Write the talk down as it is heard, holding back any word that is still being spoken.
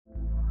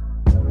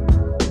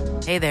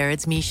Hey there,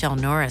 it's Michelle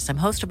Norris. I'm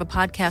host of a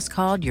podcast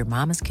called Your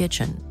Mama's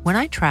Kitchen. When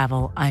I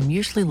travel, I'm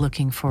usually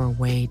looking for a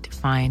way to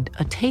find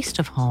a taste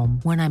of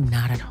home when I'm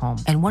not at home.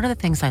 And one of the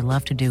things I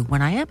love to do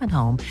when I am at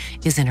home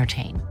is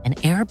entertain. And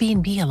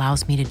Airbnb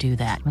allows me to do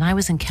that. When I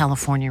was in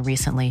California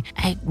recently,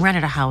 I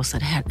rented a house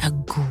that had a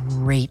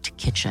great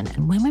kitchen.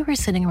 And when we were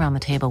sitting around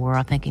the table, we were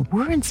all thinking,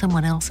 we're in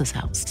someone else's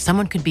house.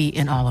 Someone could be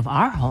in all of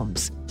our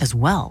homes as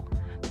well.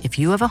 If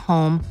you have a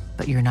home,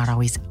 but you're not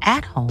always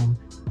at home,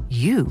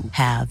 you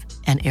have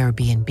an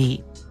Airbnb.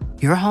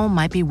 Your home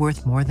might be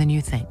worth more than you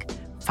think.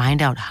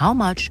 Find out how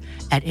much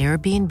at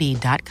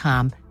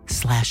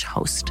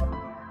airbnb.com/host.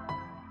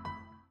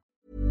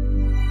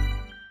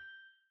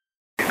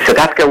 South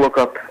Africa woke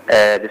up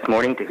this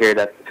morning to hear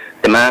that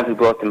the man who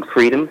brought them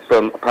freedom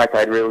from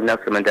apartheid rule,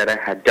 Nelson Mandela,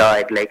 had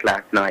died late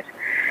last night.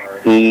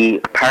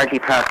 He apparently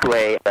passed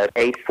away at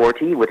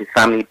 8:40 with his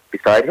family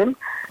beside him,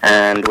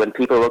 and when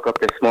people woke up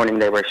this morning,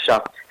 they were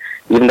shocked.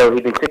 Even though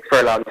he'd been sick for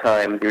a long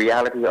time, the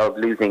reality of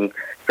losing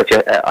such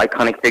an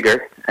iconic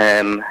figure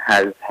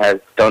has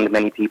stunned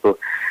many people.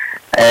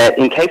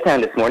 In Cape Town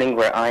this morning,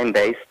 where I'm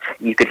based,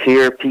 you could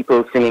hear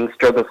people singing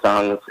struggle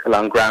songs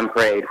along Grand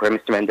Parade, where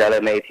Mr.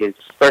 Mandela made his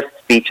first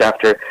speech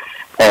after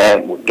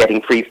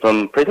getting free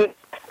from prison.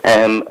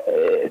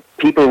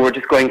 People were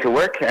just going to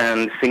work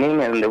and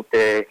singing, and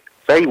the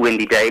very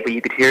windy day, but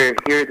you could hear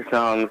the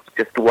songs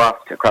just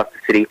waft across the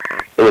city.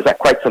 It was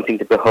quite something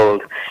to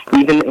behold.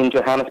 Even in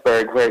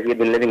Johannesburg, where he had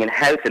been living in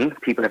Houghton,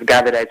 people have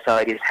gathered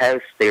outside his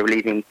house. They were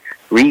leaving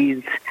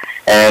wreaths,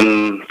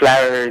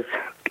 flowers,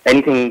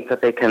 anything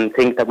that they can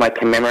think that might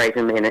commemorate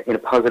him in a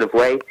positive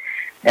way.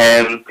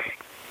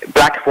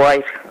 Black,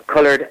 white,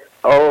 coloured,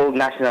 all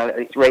national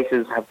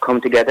races have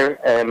come together.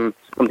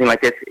 Something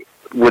like this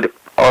would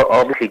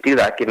obviously do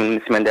that, given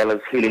Mr.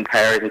 Mandela's healing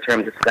powers in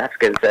terms of South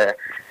Africa's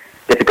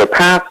difficult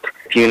past. The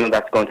funeral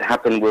that's going to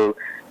happen will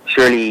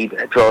surely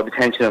draw the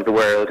attention of the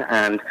world,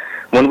 and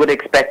one would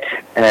expect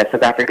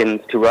South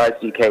Africans to rise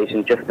to the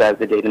occasion just as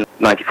they did in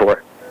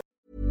 '94.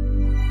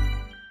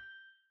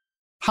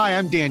 Hi,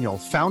 I'm Daniel,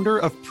 founder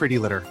of Pretty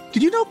Litter.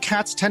 Did you know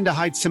cats tend to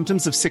hide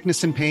symptoms of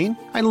sickness and pain?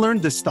 I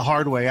learned this the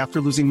hard way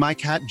after losing my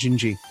cat,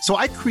 Gingy. So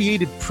I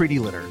created Pretty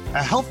Litter,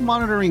 a health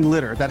monitoring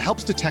litter that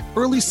helps detect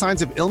early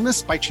signs of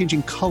illness by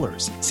changing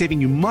colors, saving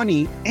you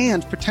money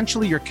and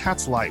potentially your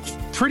cat's life.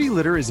 Pretty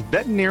Litter is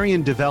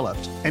veterinarian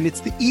developed, and it's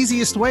the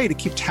easiest way to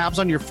keep tabs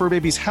on your fur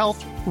baby's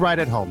health right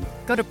at home.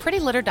 Go to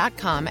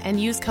prettylitter.com and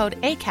use code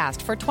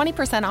ACAST for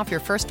 20% off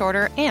your first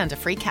order and a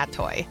free cat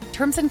toy.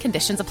 Terms and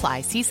conditions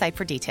apply. See site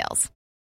for details.